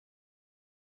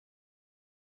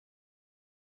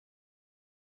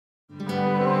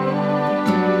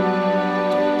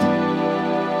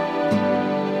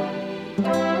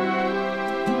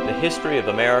history of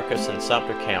Americus and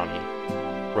Sumter County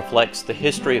reflects the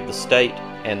history of the state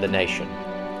and the nation.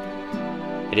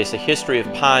 It is a history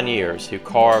of pioneers who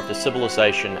carved a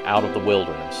civilization out of the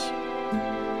wilderness.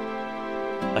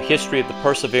 A history of the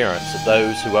perseverance of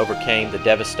those who overcame the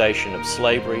devastation of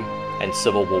slavery and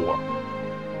civil war.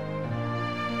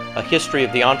 A history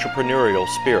of the entrepreneurial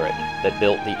spirit that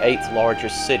built the 8th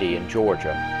largest city in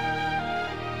Georgia.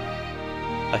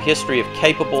 A history of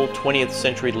capable 20th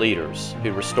century leaders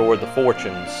who restored the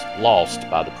fortunes lost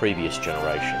by the previous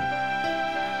generation.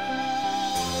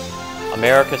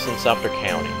 Americus and Sumter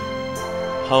County,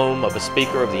 home of a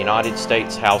Speaker of the United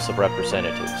States House of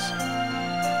Representatives,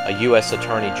 a U.S.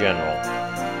 Attorney General,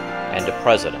 and a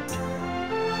President.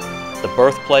 The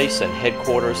birthplace and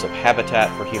headquarters of Habitat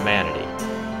for Humanity,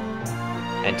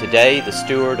 and today the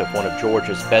steward of one of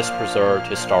Georgia's best preserved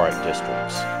historic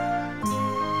districts.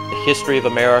 The history of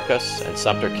Americus and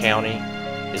Sumter County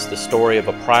is the story of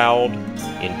a proud,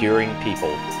 enduring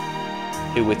people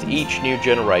who with each new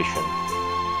generation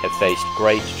have faced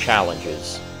great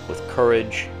challenges with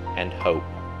courage and hope.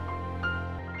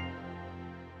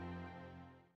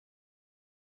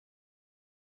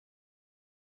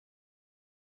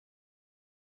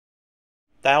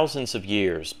 Thousands of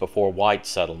years before white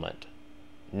settlement,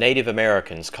 Native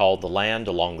Americans called the land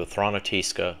along the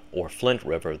Thronotesca or Flint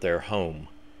River their home.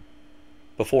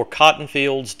 Before cotton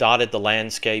fields dotted the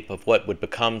landscape of what would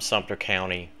become Sumter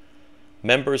County,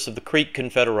 members of the Creek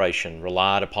Confederation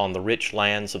relied upon the rich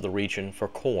lands of the region for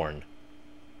corn.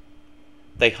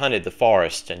 They hunted the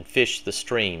forest and fished the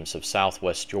streams of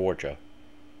southwest Georgia.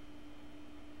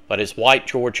 But as white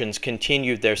Georgians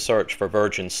continued their search for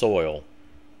virgin soil,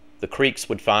 the Creeks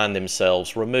would find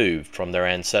themselves removed from their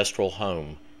ancestral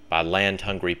home by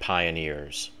land-hungry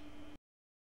pioneers.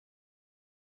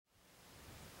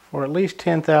 For at least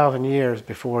 10,000 years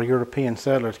before European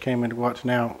settlers came into what's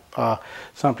now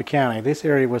Sumter County, this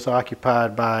area was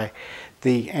occupied by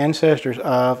the ancestors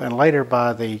of and later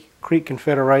by the Creek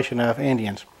Confederation of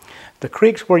Indians. The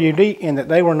Creeks were unique in that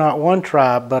they were not one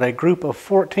tribe but a group of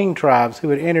 14 tribes who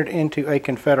had entered into a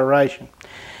confederation.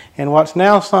 In what's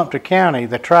now Sumter County,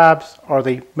 the tribes or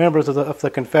the members of the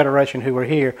confederation who were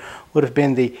here would have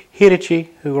been the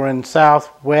Hittite, who were in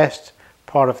southwest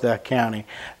part of the county,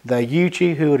 the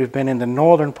Yuchi, who would have been in the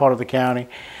northern part of the county,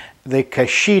 the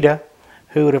Kashida,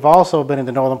 who would have also been in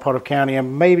the northern part of the county,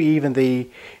 and maybe even the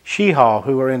Shehaw,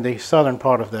 who were in the southern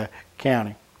part of the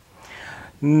county.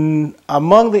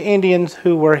 Among the Indians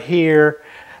who were here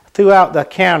throughout the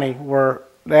county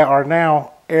there are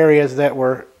now areas that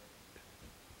were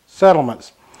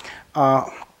settlements.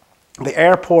 The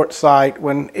airport site,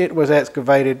 when it was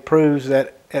excavated, proves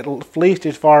that at least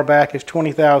as far back as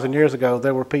 20,000 years ago,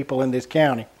 there were people in this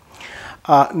county.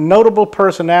 Notable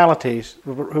personalities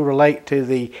who relate to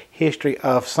the history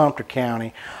of Sumter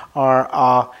County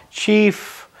are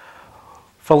Chief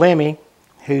Falemi,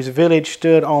 whose village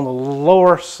stood on the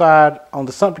lower side, on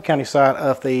the Sumter County side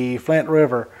of the Flint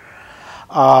River,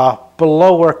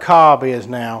 below where Cobb is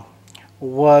now,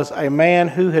 was a man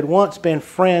who had once been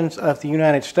friends of the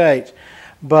United States,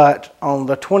 but on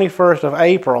the 21st of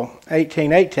April,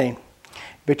 1818,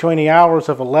 between the hours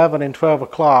of 11 and 12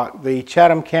 o'clock, the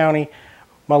Chatham County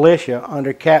militia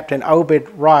under Captain Obed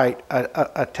Wright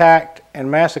attacked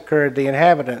and massacred the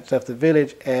inhabitants of the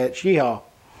village at Shehaw,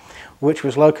 which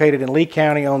was located in Lee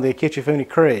County on the Kitchafoonee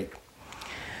Creek.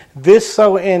 This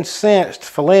so incensed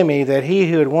Falemi that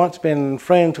he who had once been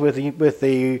friends with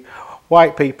the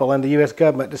white people and the U.S.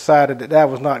 government decided that that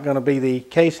was not going to be the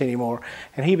case anymore,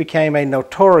 and he became a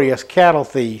notorious cattle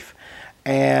thief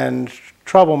and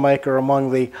troublemaker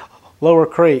among the lower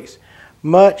creeks,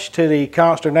 much to the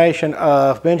consternation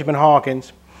of Benjamin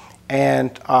Hawkins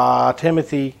and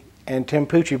Timothy and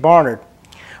Timpucci Barnard.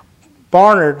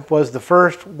 Barnard was the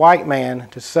first white man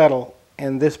to settle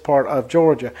in this part of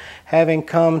Georgia, having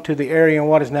come to the area in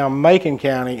what is now Macon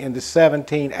County in the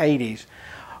 1780s.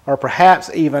 Or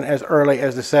perhaps even as early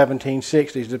as the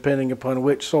 1760s, depending upon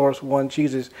which source one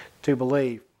chooses to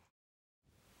believe.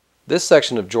 This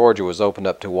section of Georgia was opened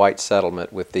up to white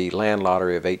settlement with the land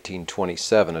lottery of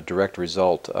 1827, a direct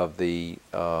result of the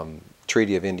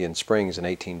Treaty of Indian Springs in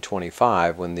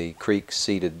 1825, when the Creeks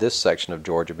ceded this section of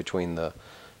Georgia between the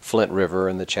Flint River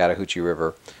and the Chattahoochee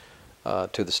River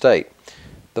to the state.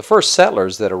 The first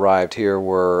settlers that arrived here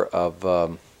were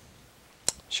of,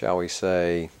 shall we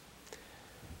say,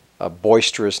 a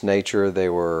boisterous nature. They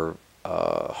were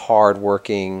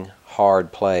hard-working,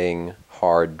 hard-playing,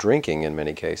 hard-drinking in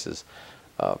many cases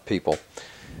people.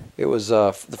 It was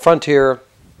the frontier.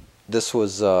 This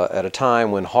was at a time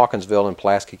when Hawkinsville in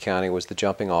Pulaski County was the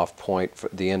jumping-off point for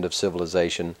the end of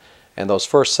civilization, And those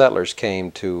first settlers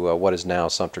came to what is now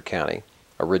Sumter County,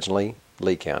 originally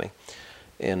Lee County,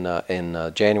 in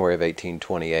January of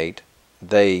 1828.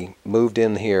 They moved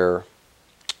in here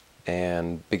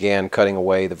and began cutting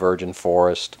away the virgin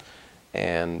forest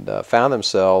and found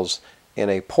themselves in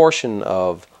a portion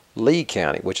of Lee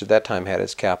County, which at that time had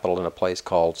its capital in a place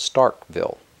called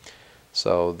Starkville.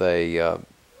 So they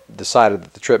decided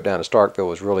that the trip down to Starkville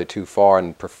was really too far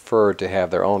and preferred to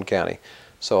have their own county.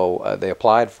 So they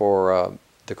applied for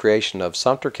the creation of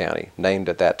Sumter County, named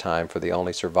at that time for the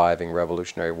only surviving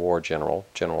Revolutionary War general,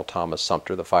 General Thomas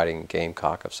Sumter, the fighting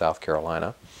Gamecock of South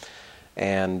Carolina.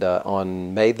 And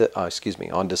on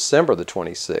December the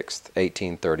 26th,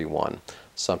 1831,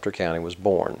 Sumter County was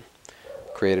born,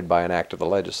 created by an act of the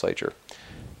legislature.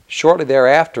 Shortly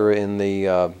thereafter, in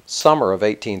the summer of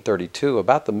 1832,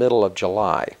 about the middle of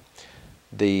July,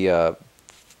 the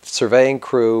surveying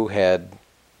crew had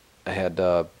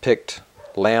picked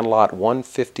land lot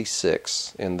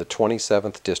 156 in the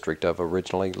 27th district of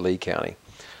originally Lee County,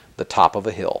 the top of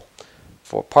a hill,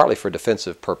 partly for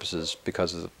defensive purposes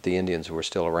because of the Indians who were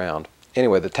still around.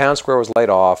 Anyway, the town square was laid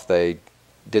off. They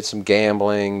did some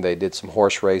gambling, they did some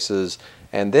horse races,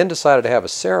 and then decided to have a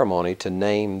ceremony to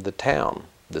name the town,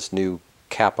 this new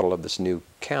capital of this new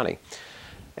county.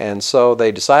 And so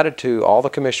they decided to, all the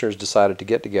commissioners decided to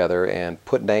get together and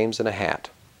put names in a hat.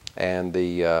 And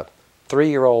the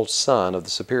 3-year-old son of the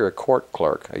Superior Court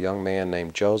clerk, a young man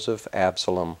named Joseph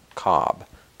Absalom Cobb,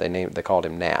 they called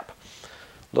him Knapp.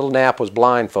 Little Knapp was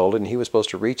blindfolded, and he was supposed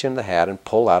to reach in the hat and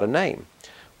pull out a name.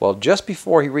 Well, just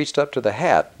before he reached up to the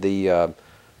hat, the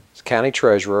county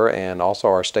treasurer and also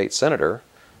our state senator,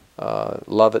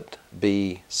 Lovett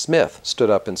B. Smith, stood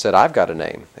up and said, "I've got a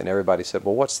name." And everybody said,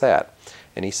 "Well, what's that?"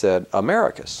 And he said,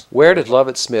 "Americus." Where did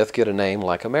Lovett Smith get a name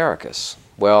like Americus?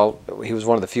 Well, he was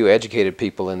one of the few educated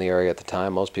people in the area at the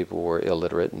time. Most people were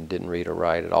illiterate and didn't read or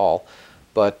write at all.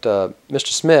 But Mr.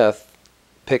 Smith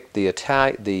picked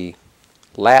the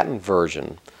Latin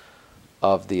version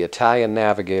of the Italian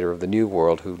navigator of the New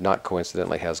World, who not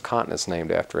coincidentally has continents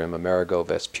named after him, Amerigo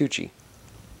Vespucci.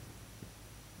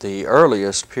 The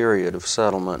earliest period of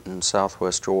settlement in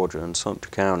southwest Georgia and Sumter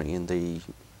County in the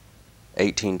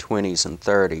 1820s and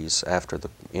 30s, after the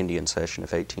Indian Cession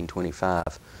of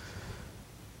 1825,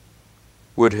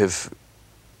 would have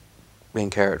been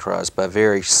characterized by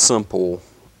very simple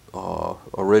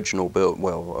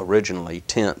originally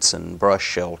tents and brush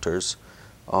shelters,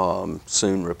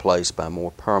 soon replaced by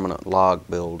more permanent log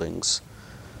buildings.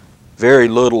 Very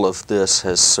little of this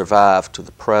has survived to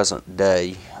the present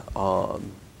day.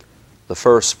 The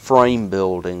first frame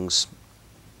buildings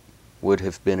would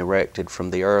have been erected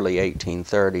from the early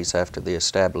 1830s after the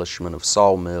establishment of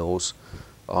sawmills.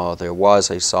 There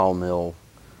was a sawmill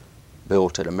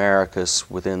built at Americus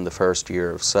within the first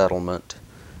year of settlement,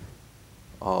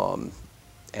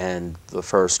 and the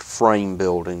first frame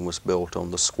building was built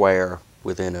on the square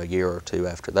within a year or two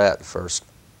after that. The first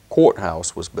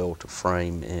courthouse was built of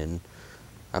frame in,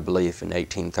 I believe, in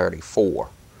 1834.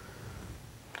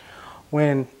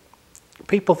 When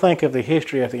people think of the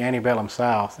history of the antebellum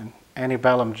South and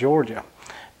antebellum Georgia,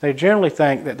 they generally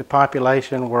think that the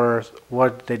population were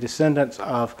the descendants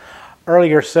of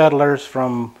earlier settlers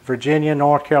from Virginia,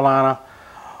 North Carolina,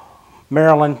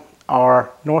 Maryland, or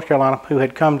North Carolina who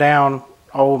had come down,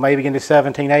 maybe in the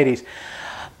 1780s.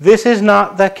 This is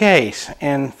not the case,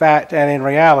 in fact and in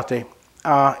reality.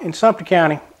 In Sumter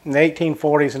County in the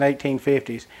 1840s and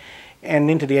 1850s and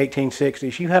into the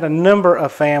 1860s, you had a number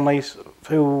of families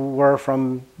who were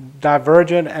from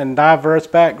divergent and diverse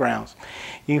backgrounds.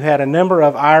 You had a number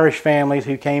of Irish families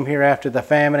who came here after the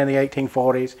famine in the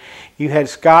 1840s. You had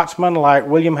Scotsmen like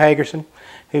William Hagerson,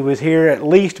 who was here at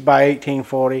least by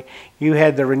 1840. You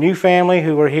had the Renew family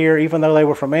who were here even though they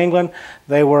were from England.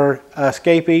 They were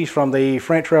escapees from the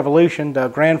French Revolution, the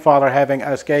grandfather having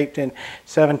escaped in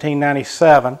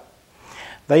 1797.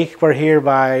 They were here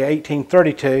by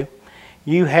 1832.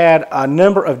 You had a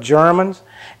number of Germans,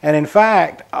 and in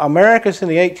fact, Americus in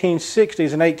the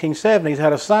 1860s and 1870s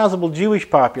had a sizable Jewish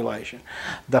population.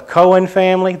 The Cohen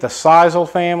family, the Seisel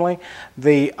family,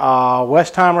 the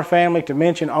Westheimer family, to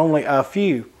mention only a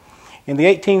few. In the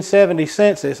 1870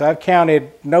 census, I've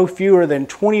counted no fewer than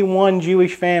 21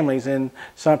 Jewish families in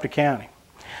Sumter County.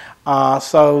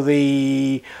 So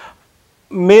the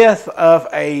myth of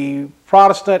a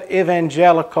Protestant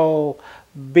evangelical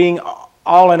being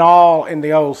all in all in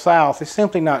the Old South is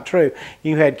simply not true.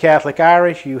 You had Catholic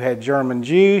Irish, you had German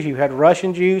Jews, you had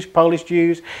Russian Jews, Polish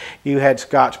Jews, you had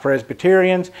Scotch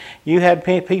Presbyterians, you had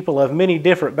people of many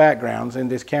different backgrounds in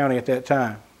this county at that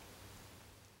time.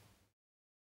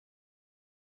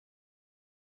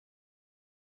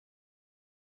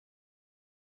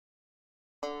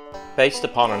 Based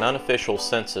upon an unofficial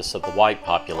census of the white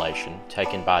population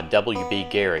taken by W.B.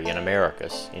 Gary in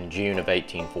Americus in June of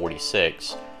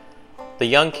 1846, the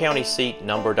young county seat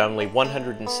numbered only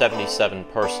 177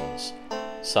 persons,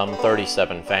 some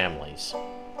 37 families.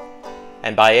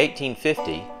 And by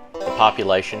 1850, the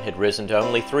population had risen to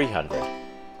only 300.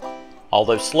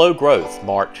 Although slow growth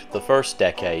marked the first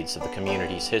decades of the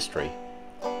community's history,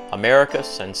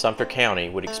 Americus and Sumter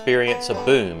County would experience a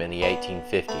boom in the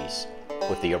 1850s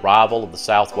with the arrival of the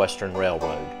Southwestern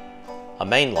Railroad, a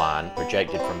main line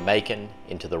projected from Macon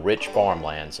into the rich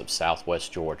farmlands of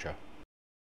southwest Georgia.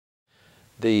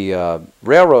 The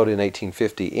railroad in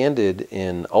 1850 ended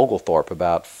in Oglethorpe,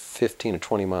 about 15 or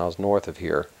 20 miles north of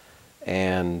here,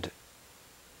 and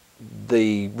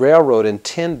the railroad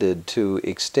intended to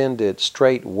extend it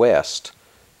straight west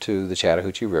to the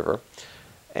Chattahoochee River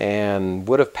and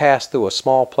would have passed through a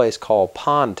small place called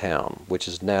Pondtown, which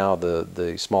is now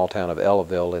the small town of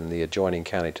Ellaville in the adjoining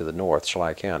county to the north,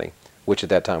 Schley County, which at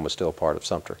that time was still part of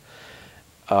Sumter.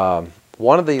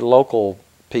 One of the local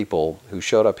people who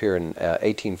showed up here in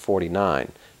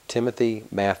 1849, Timothy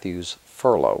Matthews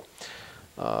Furlow,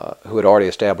 who had already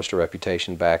established a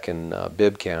reputation back in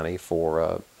Bibb County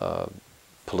for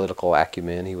political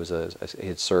acumen. He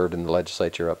had served in the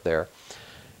legislature up there.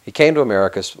 He came to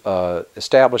Americus,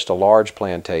 established a large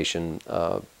plantation,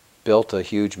 built a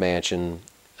huge mansion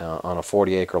on a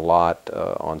 40-acre lot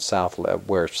on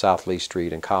where South Lee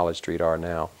Street and College Street are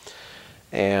now.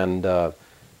 And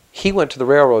he went to the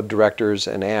railroad directors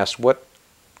and asked what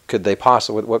could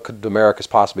Americus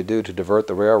possibly do to divert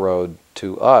the railroad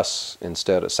to us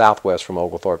instead of southwest from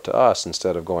Oglethorpe to us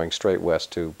instead of going straight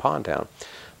west to Pondtown.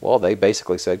 Well, they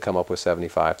basically said come up with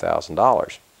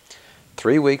 $75,000.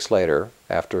 3 weeks later,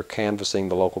 after canvassing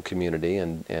the local community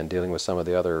and dealing with some of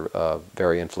the other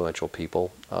very influential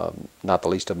people, not the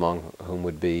least among whom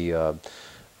would be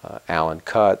Allen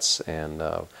Cutts and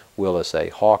Willis A.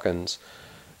 Hawkins,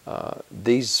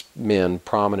 these men,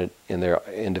 prominent in their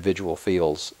individual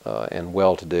fields and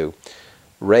well-to-do,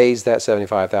 raised that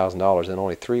 $75,000 in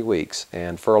only 3 weeks.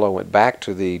 And Furlow went back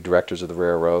to the directors of the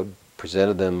railroad,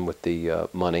 presented them with the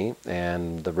money,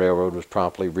 and the railroad was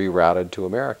promptly rerouted to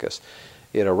Americus.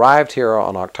 It arrived here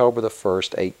on October the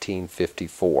 1st,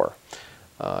 1854.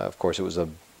 Of course, it was a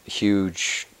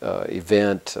huge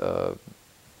event. Some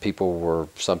people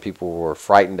were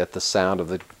frightened at the sound of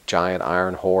the giant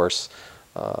iron horse.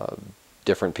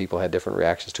 Different people had different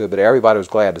reactions to it, but everybody was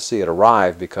glad to see it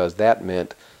arrive because that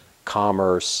meant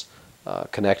commerce,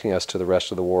 connecting us to the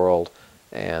rest of the world,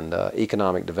 and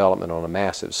economic development on a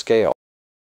massive scale.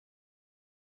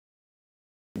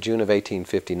 June of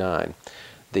 1859,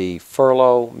 the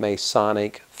Furlow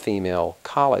Masonic Female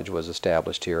College was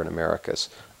established here in Americus,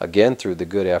 again through the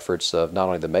good efforts of not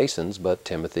only the Masons, but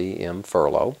Timothy M.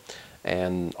 Furlow,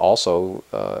 and also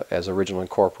as original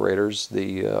incorporators,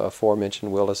 the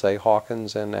aforementioned Willis A.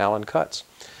 Hawkins and Allen Cutts.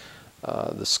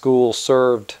 The school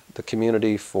served the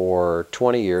community for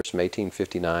 20 years, from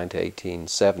 1859 to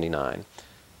 1879.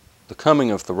 The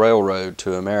coming of the railroad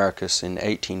to Americus in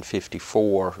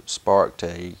 1854 sparked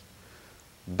a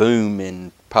boom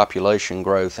in population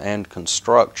growth and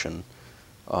construction.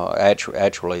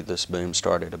 Actually, this boom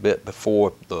started a bit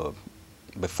before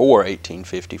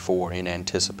 1854 in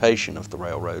anticipation of the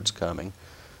railroad's coming.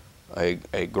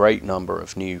 A great number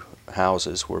of new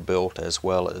houses were built, as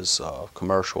well as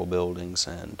commercial buildings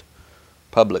and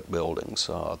public buildings,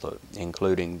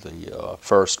 including the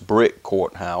first brick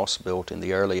courthouse built in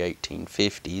the early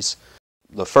 1850s.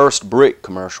 The first brick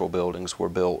commercial buildings were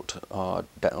built on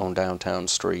downtown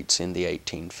streets in the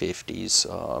 1850s,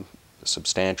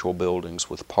 substantial buildings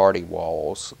with party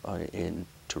walls to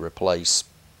replace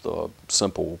the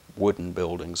simple wooden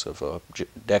buildings of a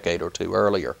decade or two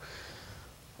earlier,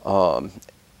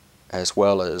 as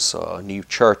well as new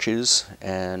churches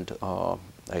and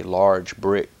a large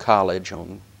brick college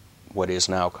on what is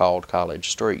now called College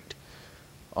Street.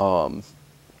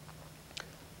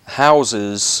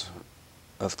 Houses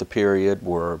of the period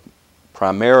were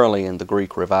primarily in the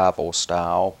Greek Revival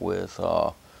style, with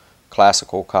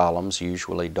classical columns,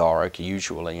 usually dark,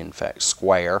 usually in fact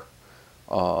square,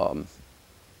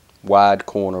 wide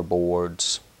corner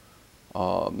boards,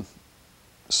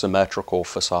 symmetrical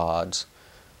facades.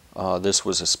 This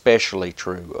was especially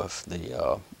true of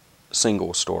the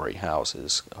single-story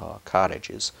houses,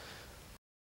 cottages.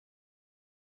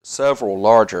 Several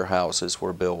larger houses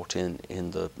were built in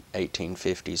the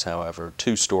 1850s, however,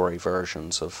 two-story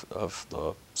versions of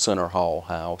the Center Hall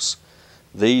house.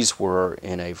 These were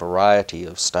in a variety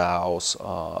of styles,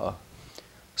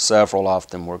 Several of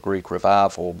them were Greek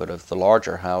Revival, but of the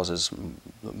larger houses,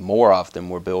 more of them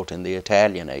were built in the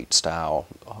Italianate style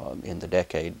in the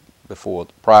decade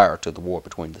prior to the war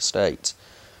between the states.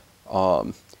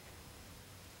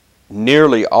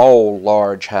 Nearly all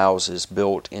large houses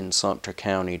built in Sumter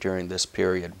County during this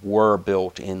period were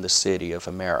built in the city of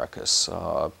Americus.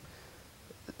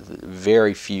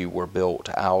 Very few were built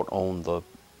out on the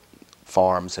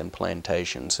farms and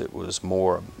plantations. It was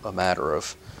more a matter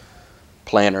of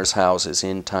planters' houses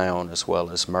in town as well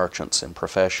as merchants and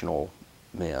professional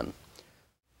men.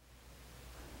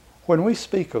 When we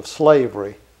speak of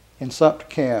slavery in Sumter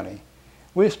County,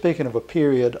 we're speaking of a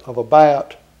period of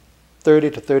about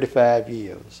 30 to 35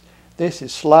 years. This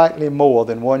is slightly more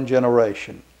than one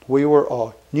generation. We were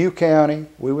a new county,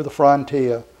 we were the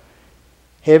frontier,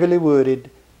 heavily wooded.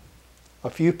 A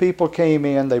few people came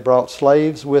in, they brought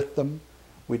slaves with them.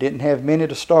 We didn't have many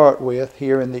to start with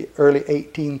here in the early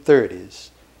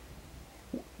 1830s.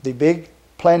 The big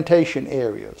plantation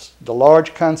areas, the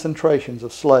large concentrations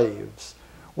of slaves,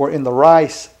 were in the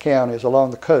rice counties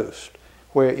along the coast,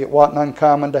 where it wasn't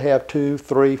uncommon to have 200,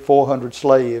 300, 400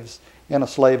 slaves in a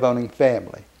slave-owning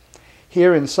family.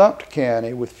 Here in Sumter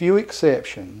County, with few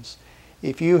exceptions,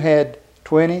 if you had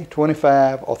 20,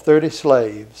 25, or 30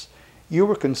 slaves, you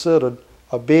were considered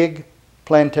a big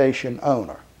plantation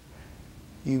owner.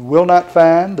 You will not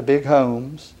find the big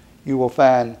homes. You will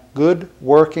find good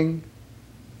working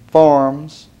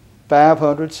farms,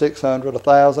 500, 600,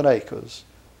 1,000 acres.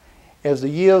 As the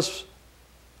years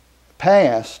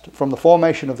passed from the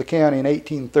formation of the county in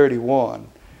 1831,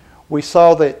 we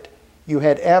saw that you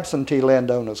had absentee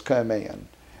landowners come in.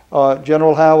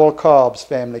 General Howell Cobb's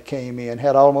family came in,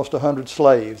 had almost 100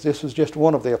 slaves. This was just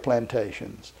one of their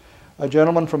plantations. A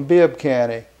gentleman from Bibb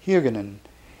County, Huguenin,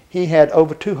 he had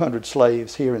over 200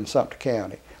 slaves here in Sumter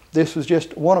County. This was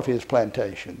just one of his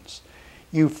plantations.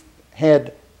 You've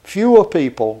had fewer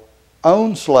people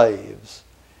own slaves,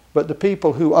 but the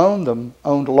people who owned them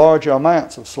owned large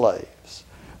amounts of slaves.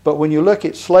 But when you look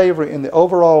at slavery in the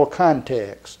overall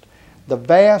context, the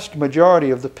vast majority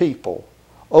of the people,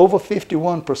 over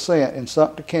 51% in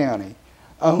Sumter County,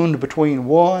 owned between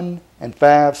 1 and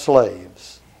 5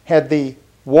 slaves. Had the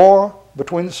war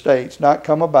between the states not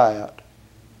come about,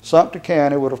 Sumter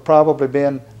County would have probably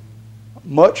been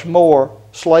much more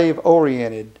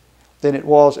slave-oriented than it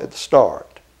was at the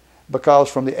start, because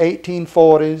from the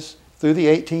 1840s through the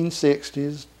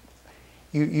 1860s,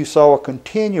 you saw a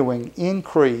continuing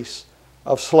increase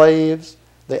of slaves,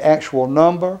 the actual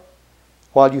number.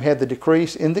 While you had the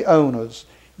decrease in the owners,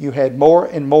 you had more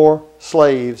and more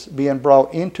slaves being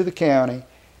brought into the county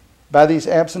by these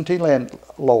absentee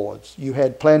landlords. You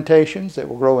had plantations that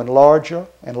were growing larger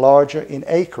and larger in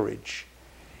acreage.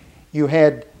 You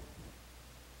had,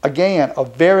 again, a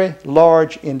very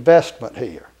large investment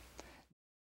here.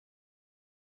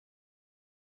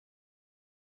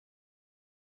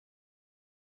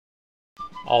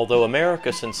 Although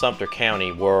Americus and Sumter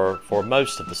County were, for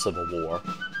most of the Civil War,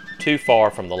 too far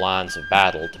from the lines of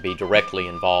battle to be directly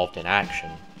involved in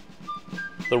action,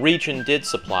 the region did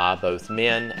supply both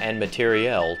men and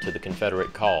materiel to the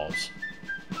Confederate cause.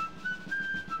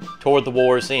 Toward the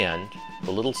war's end,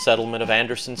 the little settlement of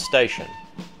Anderson Station,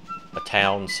 a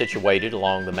town situated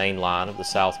along the main line of the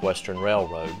Southwestern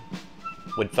Railroad,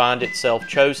 would find itself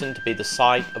chosen to be the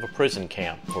site of a prison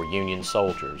camp for Union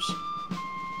soldiers.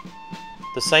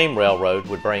 The same railroad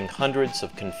would bring hundreds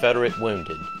of Confederate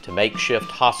wounded to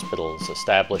makeshift hospitals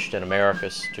established in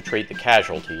Americus to treat the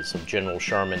casualties of General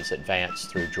Sherman's advance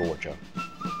through Georgia.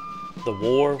 The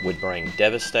war would bring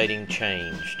devastating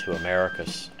change to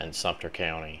Americus and Sumter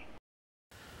County.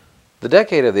 The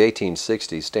decade of the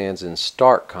 1860s stands in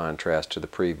stark contrast to the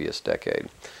previous decade.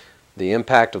 The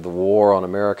impact of the war on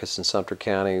Americus and Sumter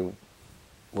County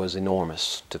was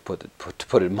enormous, to put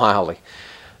it mildly.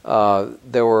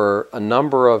 There were a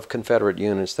number of Confederate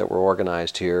units that were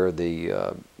organized here.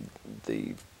 The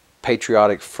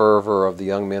patriotic fervor of the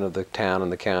young men of the town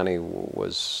and the county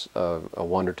was a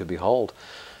wonder to behold.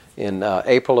 In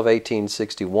April of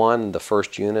 1861, the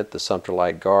first unit, the Sumter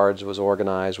Light Guards, was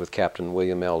organized with Captain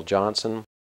William L. Johnson.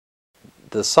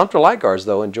 The Sumter Light Guards,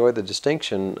 though, enjoyed the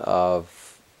distinction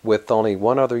of, with only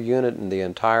one other unit in the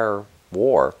entire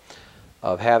war,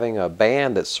 of having a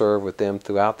band that served with them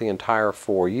throughout the entire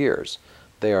 4 years.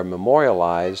 They are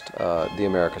memorialized, the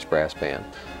Americus Brass Band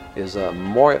is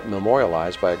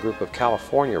memorialized by a group of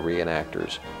California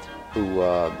reenactors who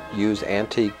used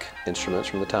antique instruments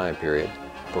from the time period,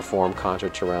 performed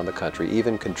concerts around the country,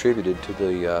 even contributed to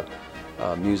the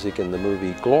music in the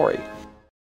movie Glory.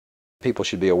 People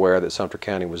should be aware that Sumter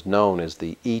County was known as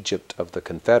the Egypt of the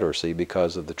Confederacy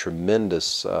because of the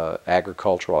tremendous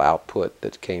agricultural output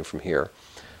that came from here.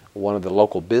 One of the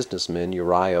local businessmen,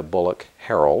 Uriah Bullock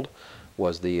Harold,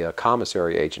 was the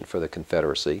commissary agent for the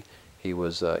Confederacy. He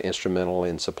was instrumental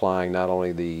in supplying not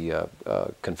only the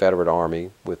Confederate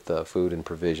Army with food and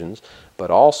provisions, but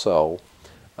also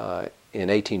in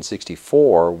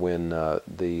 1864, when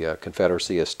the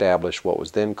Confederacy established what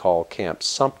was then called Camp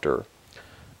Sumter,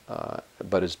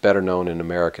 but is better known in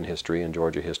American history and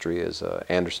Georgia history as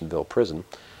Andersonville Prison.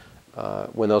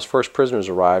 When those first prisoners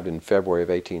arrived in February of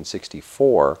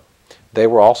 1864, they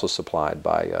were also supplied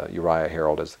by Uriah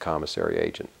Harold as the commissary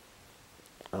agent.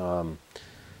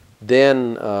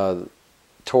 Then,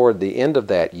 toward the end of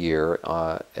that year,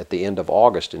 at the end of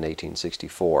August in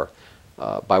 1864,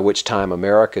 by which time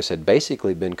Americus had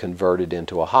basically been converted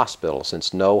into a hospital,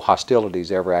 since no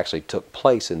hostilities ever actually took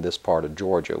place in this part of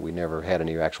Georgia. We never had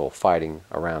any actual fighting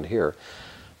around here.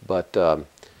 But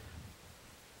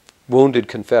wounded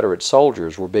Confederate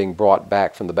soldiers were being brought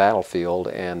back from the battlefield,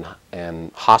 and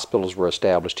hospitals were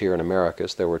established here in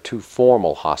Americus. There were two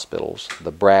formal hospitals,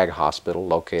 the Bragg Hospital,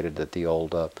 located at the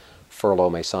old Furlough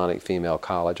Masonic Female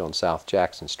College on South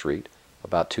Jackson Street,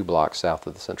 about 2 blocks south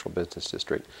of the Central Business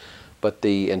District. But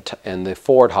and the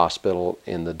Ford Hospital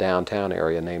in the downtown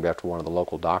area, named after one of the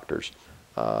local doctors.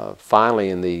 Finally,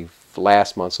 in the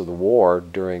last months of the war,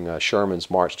 during Sherman's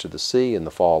march to the sea in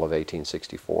the fall of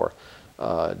 1864,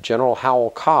 General Howell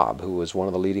Cobb, who was one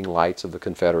of the leading lights of the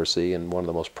Confederacy and one of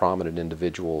the most prominent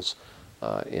individuals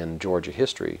in Georgia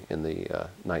history in the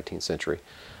 19th century,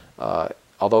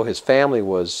 although his family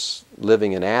was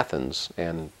living in Athens,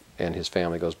 and his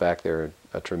family goes back there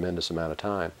a tremendous amount of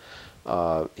time,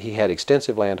 he had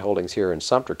extensive land holdings here in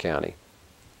Sumter County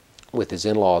with his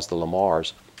in-laws, the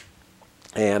Lamars.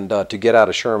 And to get out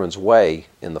of Sherman's way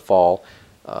in the fall,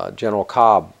 General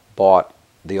Cobb bought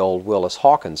the old Willis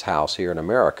Hawkins house here in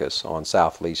Americus on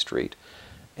South Lee Street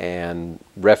and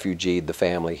refugied the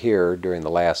family here during the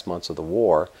last months of the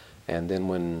war. And then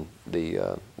when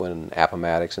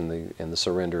Appomattox and the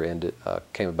surrender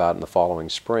came about in the following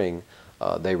spring,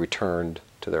 they returned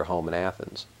to their home in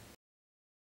Athens.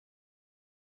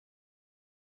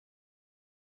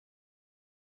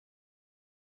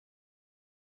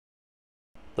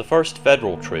 The first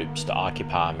Federal troops to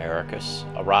occupy Americus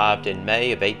arrived in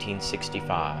May of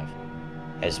 1865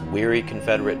 as weary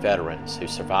Confederate veterans who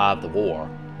survived the war,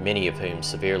 many of whom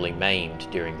severely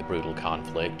maimed during the brutal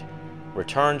conflict,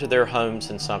 returned to their homes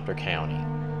in Sumter County.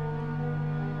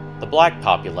 The black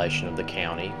population of the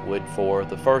county would, for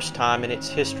the first time in its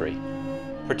history,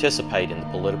 participate in the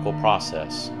political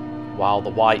process, while the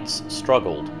whites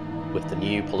struggled with the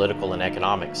new political and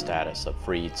economic status of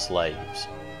freed slaves.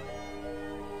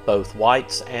 Both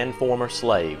whites and former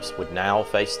slaves would now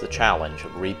face the challenge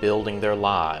of rebuilding their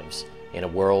lives in a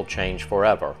world changed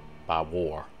forever by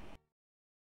war.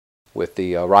 With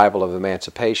the arrival of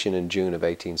emancipation in June of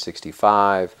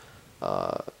 1865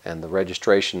 and the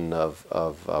registration of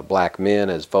black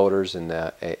men as voters in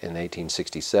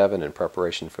 1867 in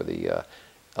preparation for the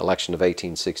election of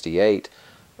 1868,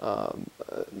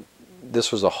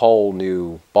 this was a whole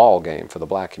new ball game for the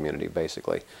black community,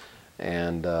 basically.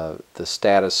 And the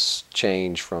status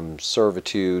change from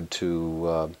servitude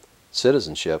to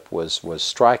citizenship was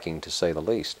striking, to say the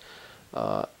least.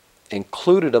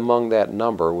 Included among that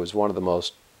number was one of the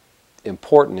most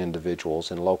important individuals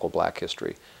in local black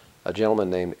history, a gentleman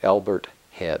named Elbert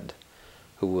Head,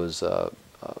 who was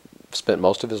spent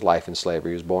most of his life in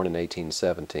slavery. He was born in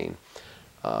 1817.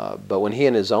 But when he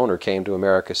and his owner came to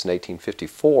Americus in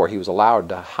 1854, he was allowed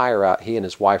to hire out, he and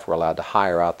his wife were allowed to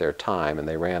hire out their time, and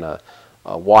they ran a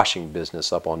washing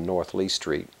business up on North Lee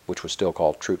Street, which was still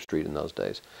called Troop Street in those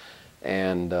days.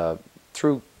 And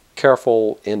through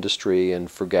careful industry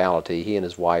and frugality, he and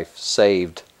his wife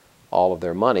saved all of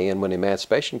their money, and when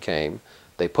emancipation came,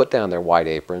 they put down their white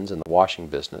aprons in the washing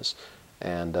business,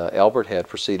 and Elbert Head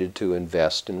proceeded to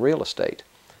invest in real estate,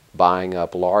 buying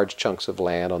up large chunks of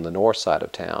land on the north side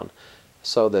of town,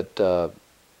 so that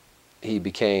he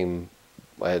became,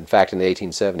 in fact in the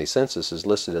 1870 census, is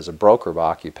listed as a broker by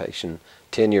occupation.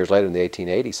 10 years later in the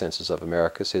 1880 census of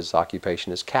Americus, his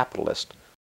occupation is capitalist.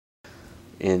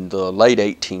 In the late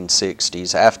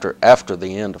 1860s, after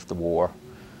the end of the war,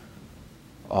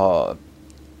 a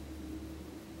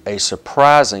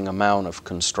surprising amount of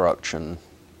construction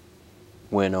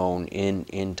went on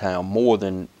in town, more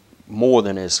than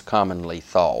is commonly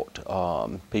thought.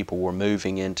 People were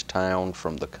moving into town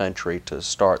from the country to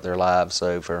start their lives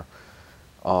over,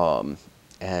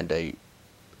 and a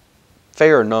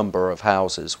fair number of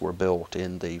houses were built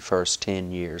in the first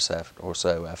 10 years or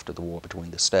so after the war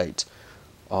between the states.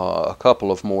 A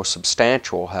couple of more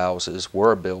substantial houses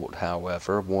were built,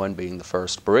 however, one being the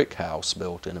first brick house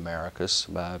built in Americus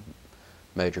by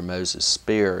Major Moses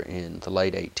Spear in the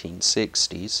late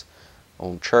 1860s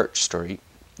on Church Street.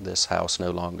 This house no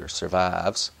longer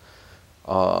survives.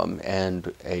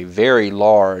 And a very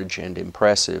large and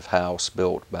impressive house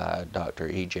built by Dr.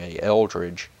 E.J.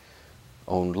 Eldridge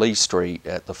on Lee Street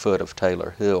at the foot of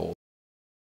Taylor Hill.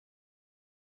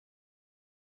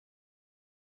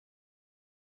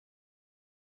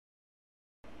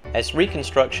 As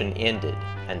Reconstruction ended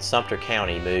and Sumter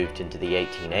County moved into the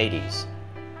 1880s,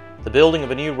 the building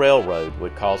of a new railroad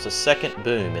would cause a second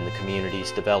boom in the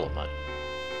community's development.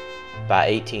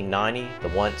 By 1890,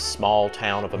 the once small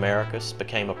town of Americus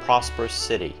became a prosperous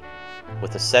city,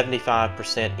 with a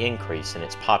 75% increase in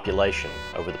its population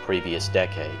over the previous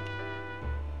decade.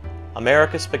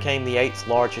 Americus became the 8th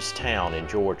largest town in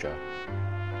Georgia.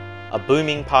 A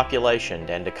booming population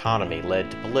and economy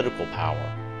led to political power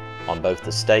on both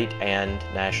the state and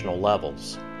national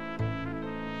levels.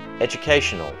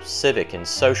 Educational, civic, and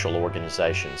social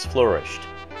organizations flourished,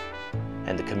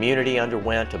 and the community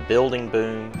underwent a building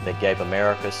boom that gave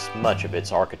Americus much of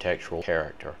its architectural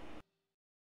character.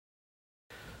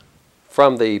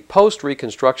 From the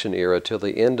post-Reconstruction era till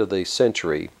the end of the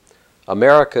century,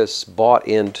 Americus bought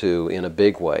into, in a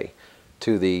big way,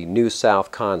 to the New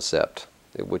South concept,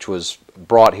 which was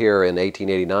brought here in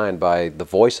 1889 by the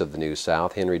voice of the New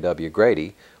South, Henry W.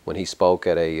 Grady, when he spoke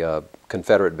at a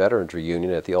Confederate Veterans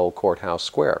Reunion at the old Courthouse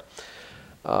Square.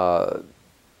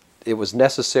 It was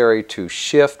necessary to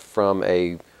shift from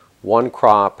a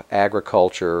one-crop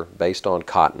agriculture based on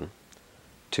cotton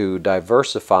to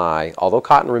diversify, although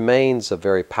cotton remains a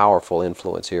very powerful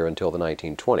influence here until the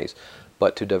 1920s,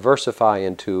 but to diversify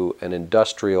into an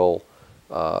industrial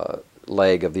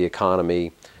leg of the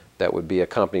economy that would be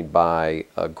accompanied by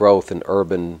growth in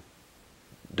urban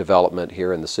development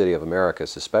here in the city of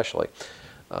Americus especially.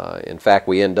 In fact,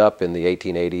 we end up in the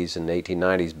 1880s and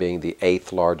 1890s being the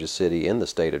 8th largest city in the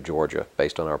state of Georgia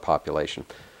based on our population.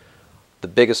 The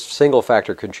biggest single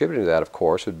factor contributing to that, of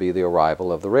course, would be the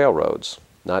arrival of the railroads.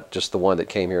 Not just the one that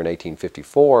came here in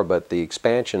 1854, but the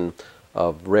expansion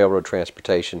of railroad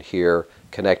transportation here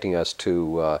connecting us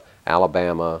to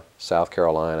Alabama, South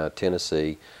Carolina,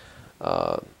 Tennessee,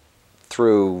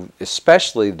 through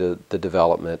especially the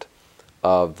development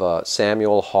of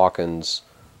Samuel Hawkins'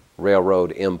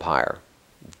 railroad empire.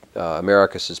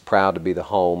 Americus is proud to be the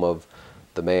home of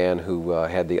the man who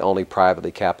had the only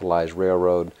privately capitalized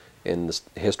railroad in the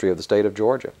history of the state of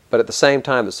Georgia. But at the same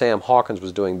time that Sam Hawkins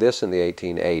was doing this in the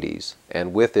 1880s,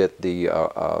 and with it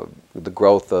the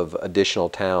growth of additional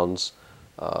towns,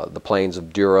 the Plains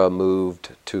of Dura moved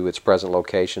to its present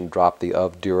location, dropped the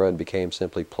of Dura and became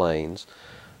simply Plains.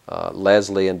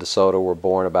 Leslie and DeSoto were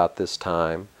born about this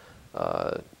time.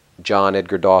 John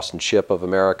Edgar Dawson Shipp of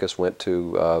Americus went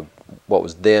to what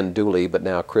was then Dooley but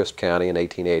now Crisp County in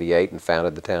 1888 and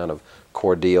founded the town of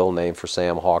Cordele, named for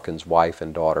Sam Hawkins' wife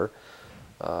and daughter.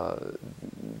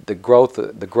 The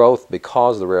growth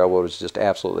because of the railroad is just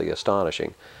absolutely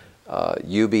astonishing.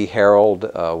 U.B. Harold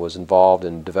was involved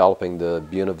in developing the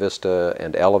Buena Vista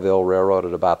and Ellaville Railroad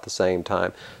at about the same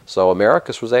time. So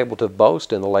Americus was able to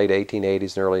boast in the late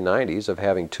 1880s and early 90s of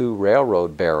having two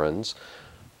railroad barons,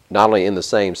 not only in the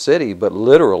same city, but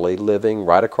literally living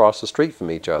right across the street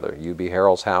from each other. U.B.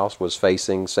 Harold's house was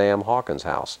facing Sam Hawkins'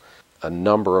 house. A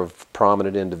number of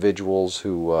prominent individuals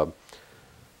who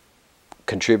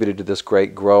contributed to this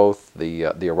great growth,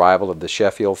 the arrival of the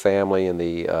Sheffield family in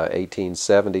the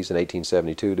 1870s and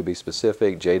 1872 to be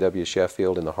specific, J.W.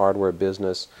 Sheffield in the hardware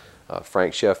business,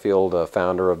 Frank Sheffield,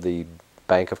 founder of the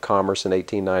Bank of Commerce in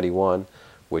 1891,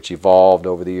 which evolved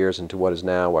over the years into what is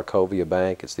now Wachovia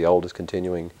Bank. It's the oldest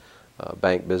continuing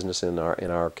bank business in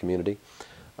our community.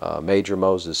 Major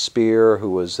Moses Spear, who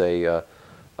was a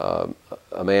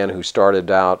man who started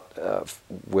out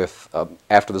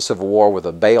after the Civil War with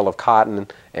a bale of cotton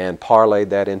and parlayed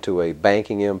that into a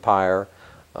banking empire.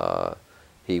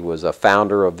 He was a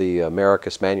founder of the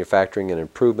Americus Manufacturing and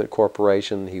Improvement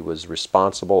Corporation. He was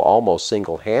responsible almost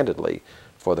single-handedly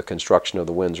for the construction of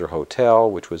the Windsor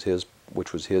Hotel, which was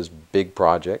his big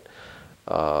project.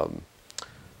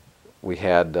 We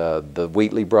had the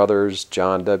Wheatley brothers,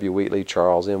 John W. Wheatley,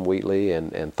 Charles M. Wheatley,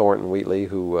 and Thornton Wheatley,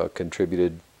 who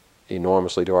contributed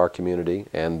enormously to our community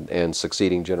and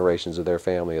succeeding generations of their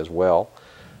family as well.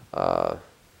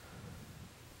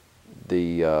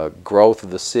 The growth of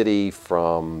the city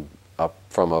from a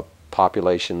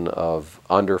population of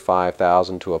under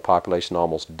 5,000 to a population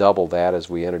almost double that as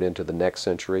we entered into the next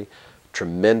century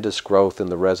tremendous growth in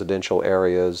the residential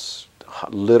areas.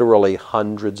 Literally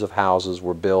hundreds of houses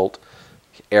were built.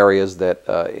 Areas that,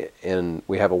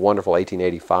 we have a wonderful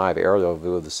 1885 aerial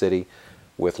view of the city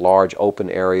with large open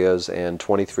areas, and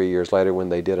 23 years later when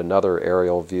they did another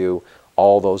aerial view,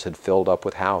 all those had filled up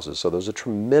with houses. So there's a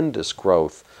tremendous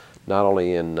growth, not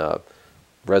only in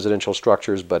residential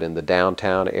structures, but in the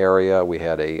downtown area. We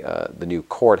had the new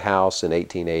courthouse in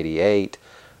 1888,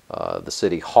 the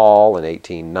City Hall in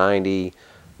 1890,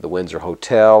 the Windsor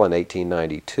Hotel in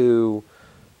 1892.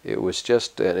 It was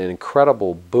just an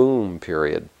incredible boom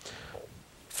period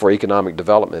for economic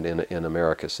development in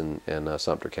Americus and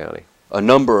Sumter County. A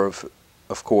number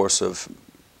of course, of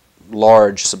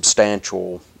large,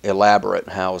 substantial, elaborate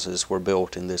houses were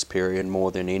built in this period,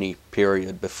 more than any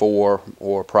period before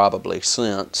or probably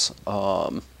since,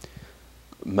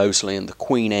 mostly in the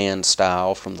Queen Anne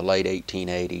style from the late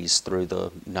 1880s through the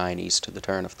 90s to the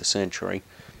turn of the century.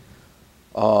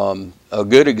 A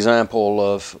good example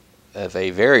of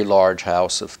a very large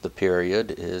house of the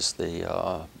period is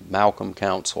the Malcolm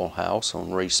Council House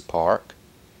on Reese Park.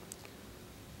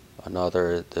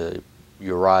 Another, the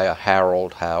Uriah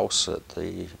Harold House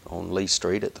on Lee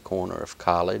Street at the corner of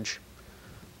College.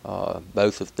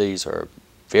 Both of these are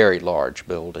very large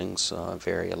buildings,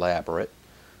 very elaborate.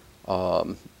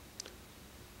 A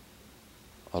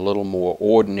little more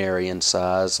ordinary in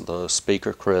size, the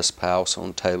Speaker Crisp House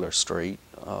on Taylor Street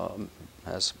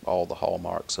has all the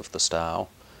hallmarks of the style.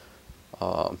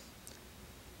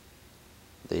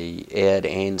 The Ed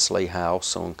Ansley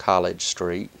House on College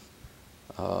Street,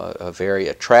 a very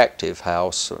attractive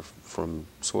house from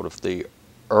sort of the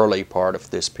early part of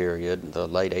this period, the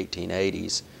late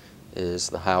 1880s, is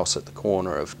the house at the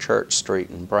corner of Church Street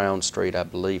and Brown Street. I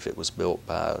believe it was built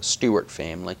by a Stewart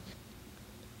family.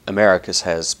 Americus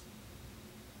has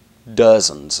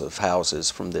dozens of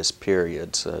houses from this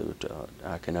period, so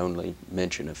I can only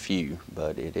mention a few,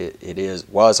 but it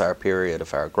was our period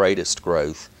of our greatest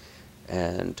growth,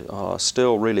 and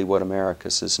still really what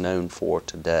Americus is known for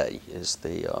today is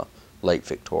the late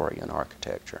Victorian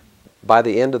architecture. By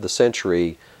the end of the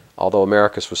century, although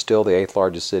Americus was still the 8th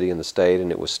largest city in the state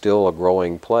and it was still a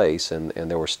growing place and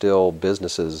there were still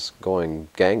businesses going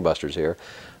gangbusters here,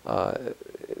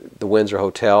 the Windsor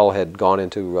Hotel had gone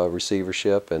into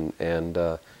receivership, and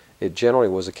it generally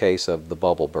was a case of the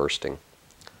bubble bursting.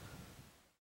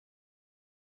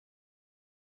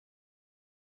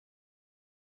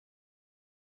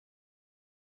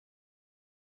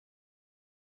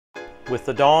 With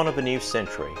the dawn of a new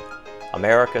century,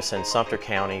 Americus and Sumter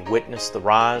County witnessed the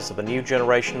rise of a new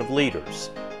generation of leaders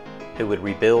who would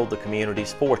rebuild the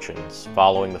community's fortunes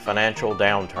following the financial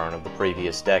downturn of the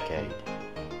previous decade.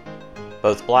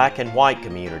 Both black and white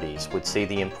communities would see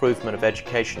the improvement of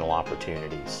educational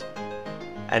opportunities,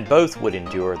 and both would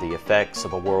endure the effects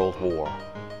of a world war.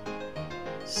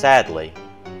 Sadly,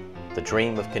 the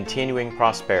dream of continuing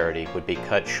prosperity would be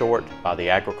cut short by the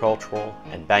agricultural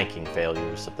and banking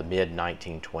failures of the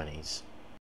mid-1920s.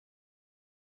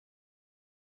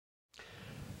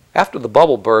 After the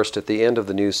bubble burst at the end of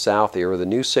the New South era, the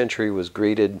new century was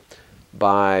greeted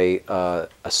by a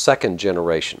second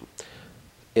generation.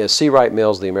 C. Wright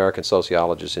Mills, the American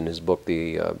sociologist, in his book,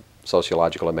 The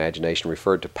Sociological Imagination,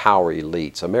 referred to power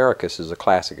elites. Americus is a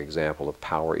classic example of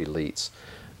power elites.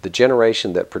 The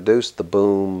generation that produced the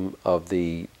boom of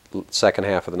the second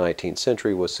half of the 19th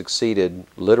century was succeeded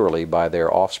literally by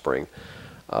their offspring.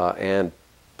 And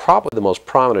probably the most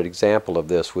prominent example of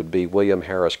this would be William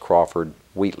Harris Crawford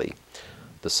Wheatley,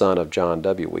 the son of John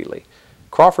W. Wheatley.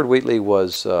 Crawford Wheatley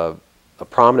was a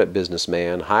prominent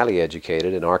businessman, highly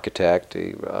educated, an architect.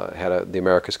 He had the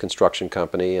Americus Construction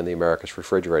Company and the Americus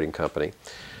Refrigerating Company.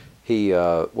 He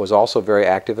was also very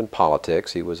active in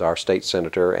politics. He was our state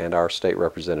senator and our state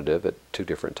representative at 2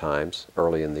 different times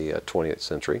early in the 20th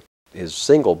century. His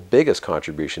single biggest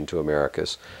contribution to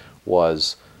Americus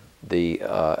was the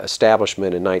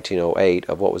establishment in 1908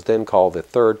 of what was then called the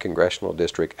 3rd Congressional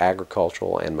District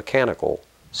Agricultural and Mechanical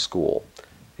School.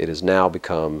 It has now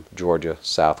become Georgia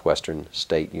Southwestern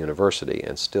State University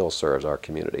and still serves our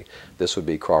community. This would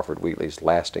be Crawford Wheatley's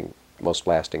most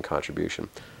lasting contribution.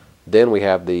 Then we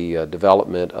have the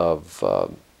development of,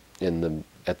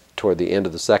 toward the end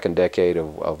of the second decade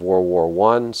of World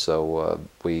War I, so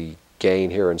we gain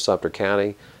here in Sumter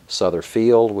County Souther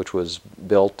Field, which was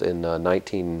built in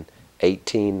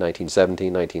 1917,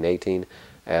 1918,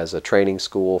 as a training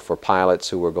school for pilots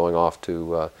who were going off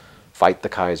to fight the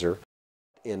Kaiser.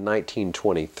 In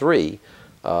 1923,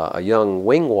 a young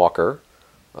wing walker,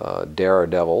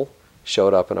 daredevil,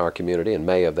 showed up in our community in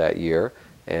May of that year,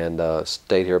 and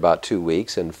stayed here about 2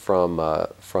 weeks. And from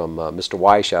Mr.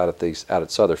 Weiss out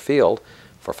at Souther Field,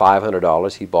 for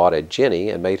 $500 he bought a Jenny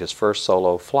and made his first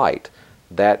solo flight.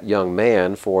 That young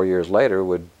man 4 years later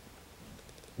would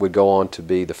go on to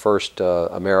be the first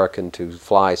American to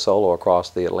fly solo across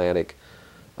the Atlantic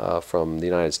from the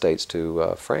United States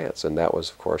to France, and that was,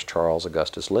 of course, Charles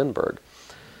Augustus Lindbergh.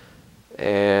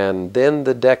 And then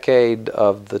the decade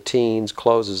of the teens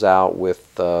closes out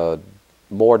with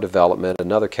more development,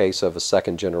 another case of a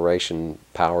second-generation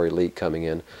power elite coming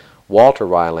in. Walter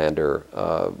Rylander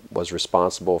was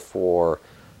responsible for,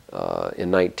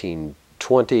 in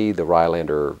 1920, the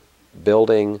Rylander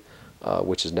building,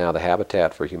 which is now the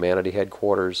Habitat for Humanity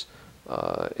headquarters.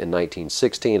 In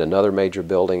 1916, another major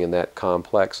building in that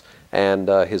complex. And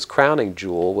his crowning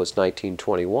jewel was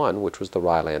 1921, which was the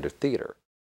Rylander Theater.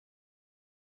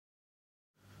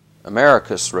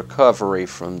 America's recovery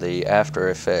from the after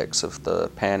effects of the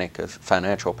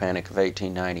financial panic of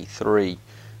 1893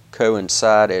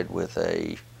 coincided with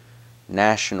a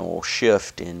national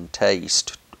shift in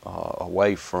taste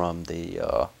away from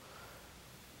the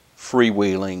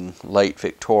freewheeling late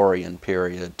Victorian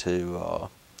period to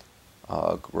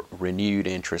renewed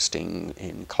interest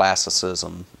in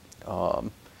classicism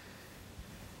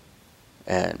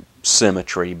and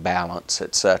symmetry, balance,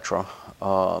 etc.,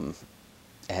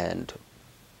 and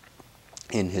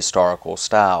in historical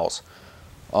styles.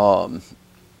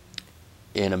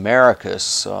 In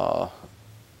Americus,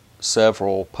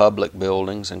 several public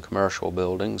buildings and commercial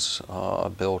buildings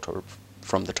built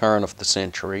from the turn of the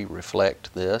century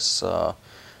reflect this.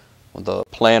 The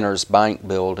Planters Bank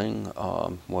building,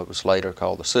 what was later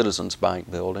called the Citizens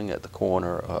Bank building at the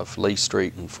corner of Lee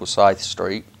Street and Forsyth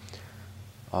Street,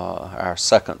 our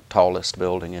second tallest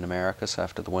building in Americus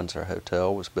after the Windsor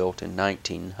Hotel, was built in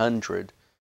 1900.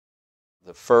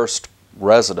 The first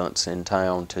residence in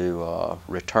town to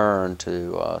return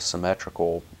to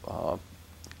symmetrical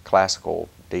classical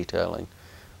detailing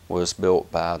was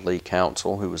built by Lee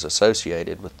Council, who was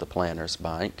associated with the Planters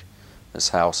Bank. This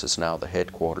house is now the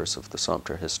headquarters of the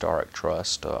Sumter Historic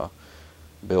Trust,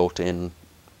 built in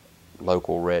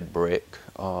local red brick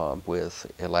with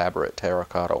elaborate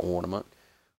terracotta ornament.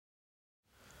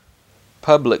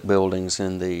 Public buildings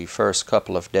in the first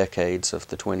couple of decades of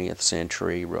the 20th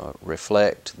century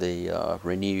reflect the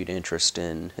renewed interest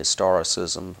in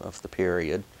historicism of the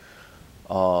period,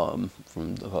 from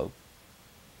the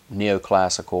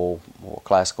neoclassical or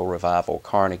classical revival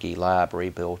Carnegie Library,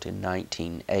 built in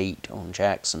 1908 on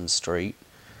Jackson Street,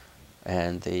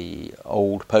 and the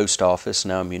old post office,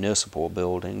 now municipal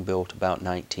building, built about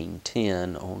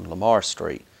 1910 on Lamar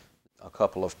Street. A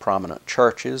couple of prominent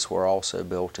churches were also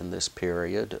built in this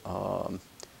period.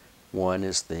 One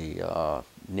is the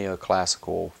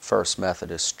neoclassical First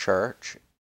Methodist Church,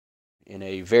 in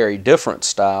a very different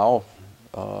style,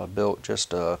 built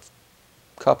just a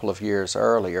couple of years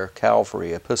earlier.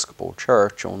 Calvary Episcopal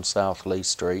Church on South Lee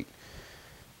Street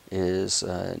is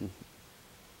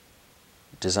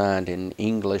designed in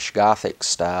English Gothic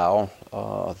style.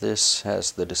 This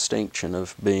has the distinction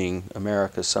of being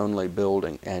America's only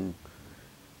building, and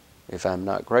if I'm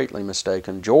not greatly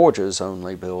mistaken, Georgia's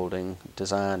only building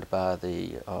designed by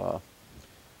the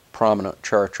prominent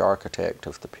church architect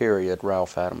of the period,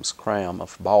 Ralph Adams Cram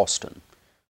of Boston.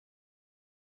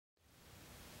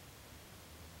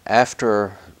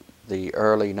 After the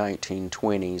early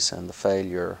 1920s and the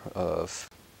failure of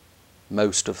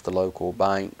most of the local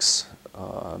banks,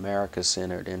 Americus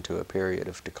entered into a period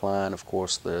of decline. Of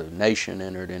course, the nation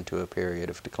entered into a period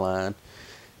of decline,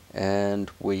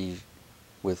 and we,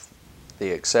 with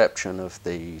the exception of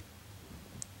the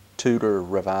Tudor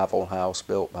revival house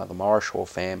built by the Marshall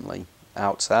family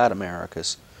outside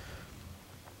Americus,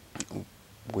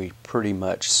 we pretty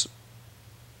much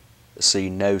see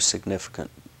no significant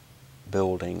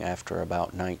building after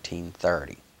about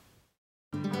 1930.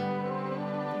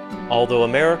 Although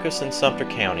Americus and Sumter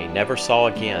County never saw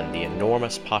again the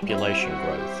enormous population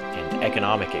growth and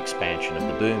economic expansion of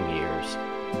the boom years,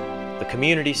 the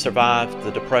community survived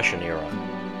the Depression era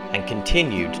and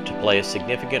continued to play a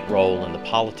significant role in the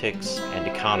politics and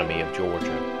economy of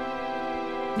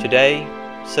Georgia. Today,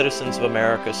 citizens of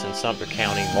Americus and Sumter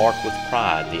County mark with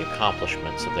pride the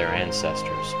accomplishments of their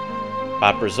ancestors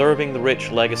by preserving the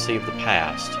rich legacy of the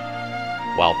past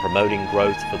while promoting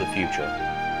growth for the future.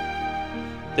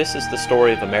 This is the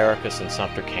story of Americus and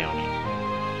Sumter County,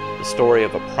 the story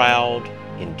of a proud,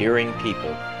 endearing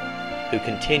people who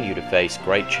continue to face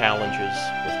great challenges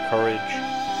with courage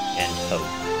and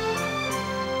hope.